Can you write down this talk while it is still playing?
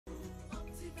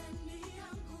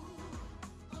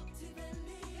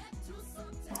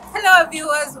Hello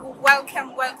viewers,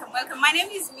 welcome. My name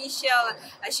is Michelle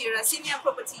Ashira, Senior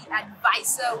Property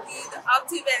Advisor with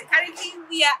Optiven. Currently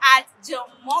we are at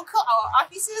Jomoko, our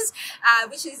offices,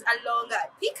 which is along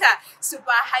Pika Super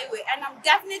Highway. And I'm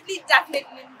definitely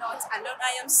not alone.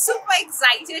 I am super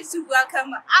excited to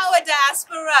welcome our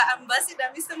diaspora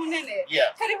ambassador, Mr. Munene. Yeah.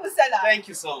 Karibu sana. Thank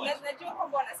you so much. Najua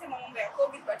kwamba wanasema mambo ya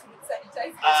COVID but we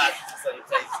sanitize.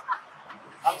 Sanitize.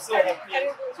 I'm so happy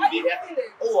to be here.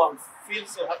 Oh, I feel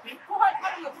so happy. How long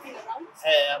have you been around?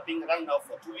 I've been around now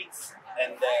for 2 weeks,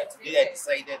 and today I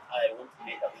decided I want to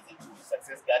make a visit to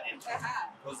Success Garden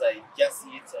because I just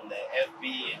see it on the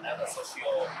FB and other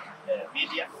social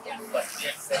media. But today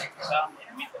I decided to come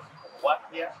and meet the people who work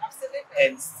here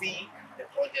and see the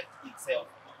project itself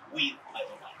with my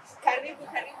own eyes. Karibu.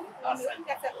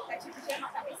 Umefika wakati njema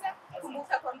kabisa.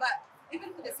 Kumbuka kwamba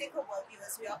even for the sake of our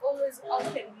viewers, we are always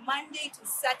open Monday to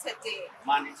Saturday.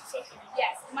 Monday to Saturday.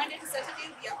 Yes, Monday to Saturday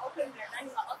we are open. We are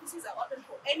running. Our offices are open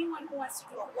for anyone who wants to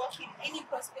do a walk-in, any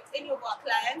prospect, any of our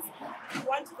clients. If you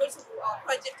want to go to our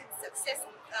project in Success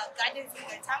Gardens in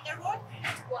Gatanga Road,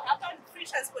 we're open free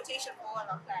transportation for all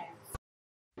our clients.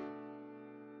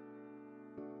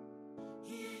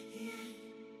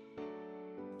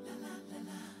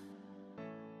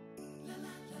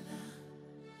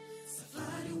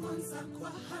 Kwa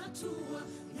hatua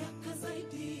miaka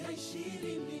zaidi ya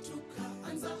 20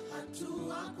 tukaanza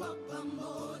hatua kwa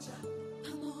pamoja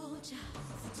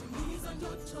kutimiza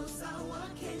ndoto za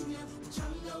Wakenya,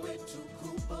 mchanga wetu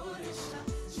kuboresha,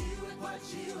 jiwe kwa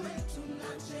jiwe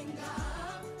tunajenga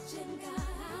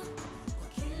kwa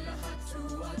kila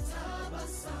hatua,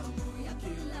 tabasamu ya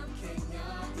kila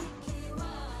Mkenya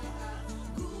ikiwa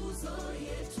nguzo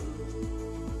yetu.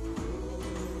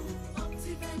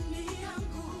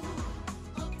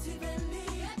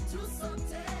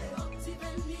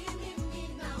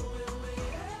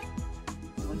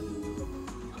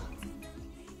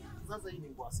 Sasa hii ni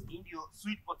ngwasi. Hii ndio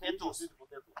sweet potato.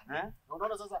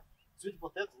 Unaona sasa sweet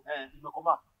potato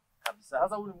imekomaa Kabisa.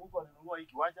 sasa huyu mtu alinunua hii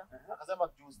kiwanja akasema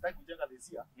juu sitaki kujenga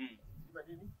lesia. Iba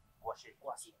nini?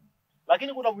 Kwasi.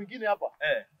 Lakini kuna mwingine hapa.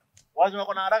 Watu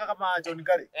wako na haraka kama John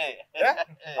Gary.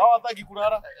 Hawataki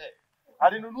kulala.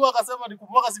 Alinunua akasema ni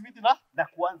kumwaga simiti na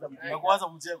kuanza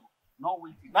mjengo. No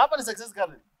way. Na hapa ni Success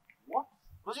Garden.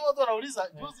 Unajua watu wanauliza,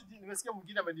 juzi nimesikia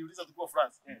mwingine ameniuliza tukiwa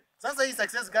France. Sasa hii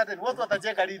Success Garden watu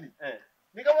watajenga lini?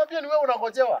 Nikamwambia ni wewe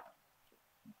unangojewa.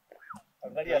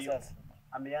 Angalia sasa.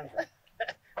 Ameanza.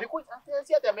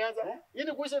 Si ati ameanza. Hii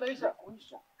ni kuisha inaisha.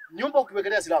 Nyumba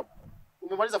ukiwekelea silabu,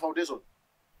 umemaliza foundation.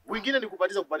 Wengine ni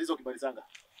kubadilisha ukibadilizanga.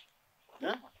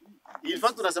 In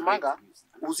fact tunasemanga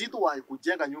uzito wa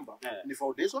kujenga nyumba ni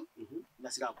foundation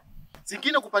na silabu.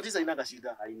 Zingine kupatiza inanga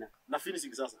shida haina. Na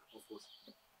finishing sasa of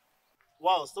course.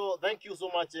 Wow, so thank you so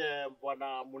much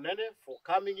Bwana Munene for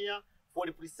coming here, for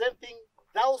representing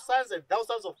thousands and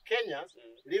thousands of Kenyans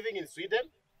living in Sweden,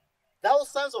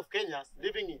 thousands of Kenyans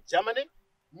living in Germany,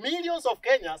 millions of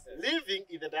Kenyans living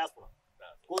in the diaspora.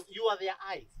 Because you are their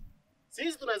eyes.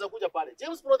 Sisi tunaweza kuja pale.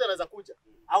 James Brother anaweza kuja.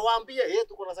 Awaambie,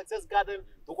 tuko na Success Garden,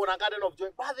 tuko na Garden of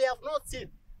Joy, but they have not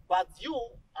seen. But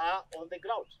you are on the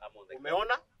ground.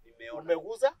 Umeona?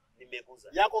 Umeguza? Nimeguza.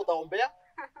 Yako utaombea?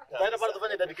 Utaenda pale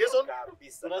tufanye dedication.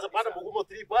 Tunaweza panda Mugumo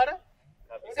 3 pale.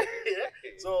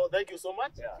 So thank you so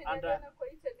much. And the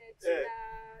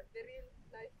real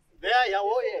life. there,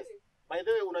 oh yes. By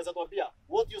the way, unaweza tuambia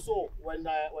what you saw when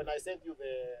I sent you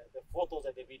the photos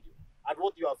and the video and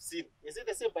what you have seen. Is it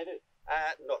the same by the way?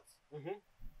 Not.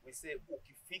 We say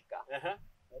ukifika.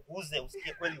 Uguze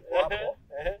usikie kweli uko hapo.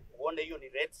 Uone hiyo ni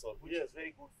red soil, which is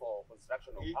very good for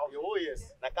construction of houses. Oh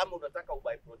yes. Na kama unataka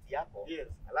ubuy plot yako,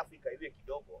 alafu ikaiwe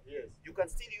kidogo, you can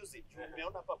still use it.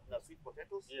 Umeona hapa kuna sweet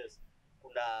potatoes,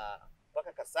 kuna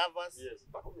mpaka cassavas,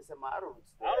 mpaka umesema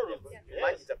arrowroots.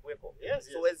 Maji itakuweko.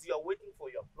 So as you are waiting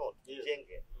for your plot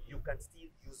jenge, you can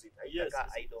still use it.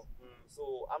 Haitaka idle.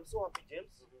 So I'm so happy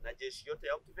James na jeshi yote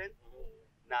ya Optiven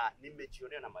na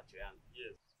nimejionea na macho yangu.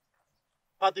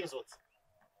 Parting shots.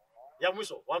 Ya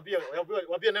mwisho,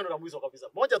 waambie neno la mwisho kabisa.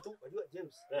 Moja tu. Unajua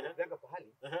James, unapanga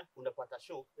pahali, unapata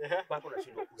show, mpaka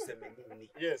unashindwa kusema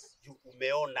nini. You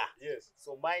umeona.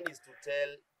 So mine is to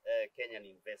tell Kenyan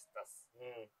investors.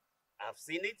 I've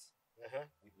seen it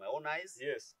with my own eyes.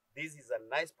 This is a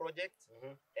nice project.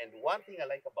 And one thing I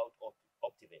like about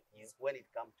Optiven is when it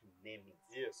comes to naming.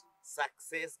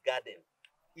 Success Garden.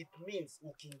 It means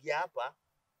ukiingia hapa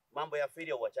mambo ya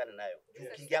failure uachane nayo.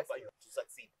 Ukiingia hapa you have to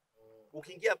succeed.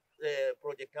 Ukiingia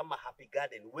project kama Happy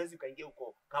Garden, uwezi ukaingia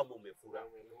huko kama umefura.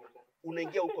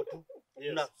 Unaingia huko tu,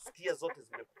 unasikia zote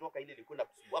zimekutoka ile ilikuwa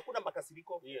inakusumbua. Hakuna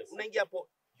makasiriko. Unaingia hapo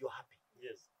you're happy.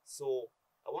 So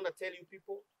I want to tell you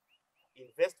people,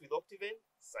 invest with Optiven,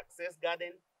 Success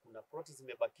Garden, kuna ploti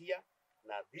zimebakia,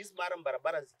 na these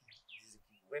barabara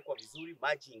zikiwekwa vizuri,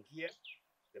 maji ingie,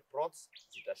 the plots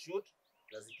zitashoot,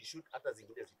 na zikishoot hata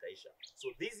zingine zitaisha.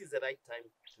 So this is the right time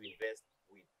to invest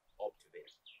with Optiven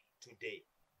today.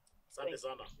 Asante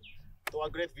sana. To our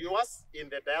great viewers in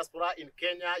the diaspora, in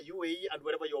Kenya, UAE, and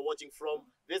wherever you're watching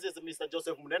from, this is Mr.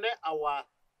 Joseph Munene, our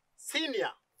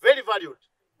senior, very valued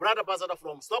brand ambassador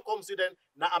from Stockholm, Sweden,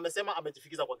 na amesema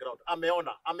amejifikiza kwa ground.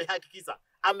 Ameona, amehakikisha,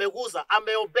 ameguza,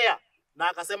 ameobea, na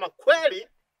akasema kweli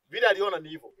vile aliona ni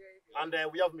hivyo. And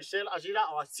we have Michelle Ajira,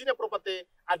 our senior property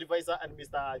advisor, and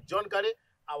Mr. John Gary,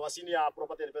 our senior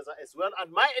property advisor as well.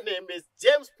 And my name is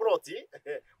James Proti,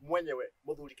 mwenyewe,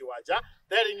 Mudhuri Kiwaja,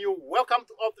 telling you welcome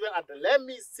to Optiven, and let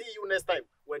me see you next time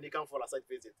when you come for a site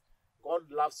visit. God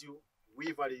loves you,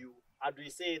 we value you, and we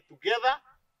say together,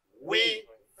 we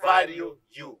value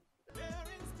you.